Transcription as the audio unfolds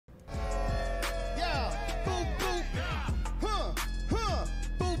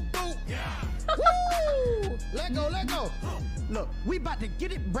Let go, let go. Look, we about to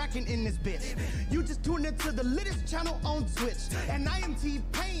get it brackin' in this bitch. You just tuned into the littest channel on Twitch. And I am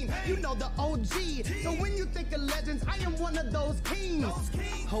T-Pain, you know the OG. So when you think of legends, I am one of those kings.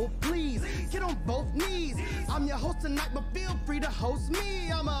 Oh, please, get on both knees. I'm your host tonight, but feel free to host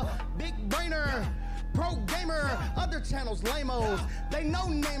me. I'm a big brainer, pro gamer. Other channels, lame-os, they no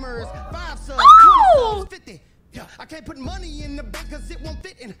namers. 5 subs, 20 subs, 50. Yeah, I can't put money in the bank cause it won't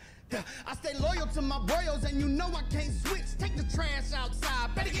fit in. Yeah, I stay loyal to my boyos and you know I can't switch. Take the trash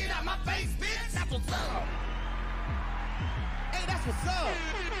outside, better get out my face, bitch. That's what's up. Hey, that's what's up.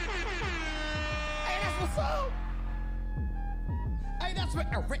 Hey, that's what's up. Hey, that's what.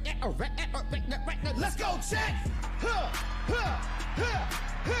 Let's go check.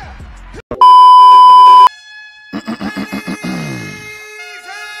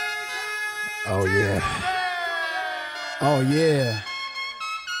 Oh yeah. Oh yeah.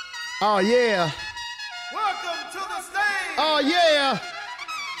 Oh yeah. Welcome to the stage. Oh yeah.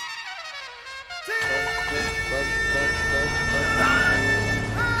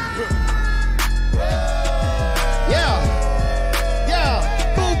 Yeah. Yeah.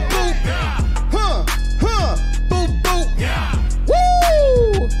 Boop boop. Boop boop.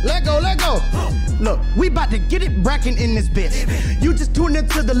 Woo! Let go, let go. Look, we about to get it brackin' in this bitch. You just tuned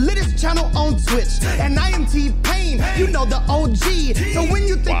into the littest channel on Twitch. And I am T-Pain, you know the OG. So when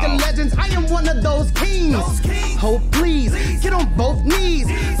you think of legends, I am one of those kings. Oh, please, get on both knees.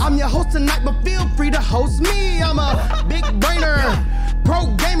 I'm your host tonight, but feel free to host me. I'm a big brainer, pro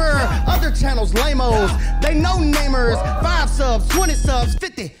gamer. Other channels, lame-os, they no namers. 5 subs, 20 subs,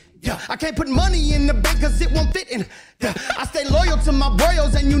 50. Yeah, I can't put money in the bank cause it won't fit in. Yeah, I stay loyal to my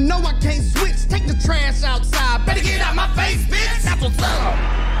boyos and you know I can't switch. Take the trash outside, better get out my face, bitch. That's what's up.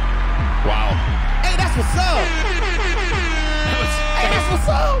 Wow. Hey, that's what's up. Hey, that's what's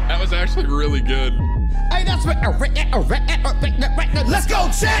up. That was actually really good. Hey, that's what. Let's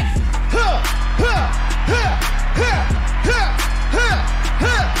go check.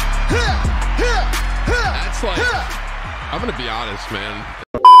 That's like, I'm gonna be honest, man.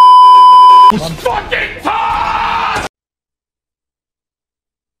 Fucking time!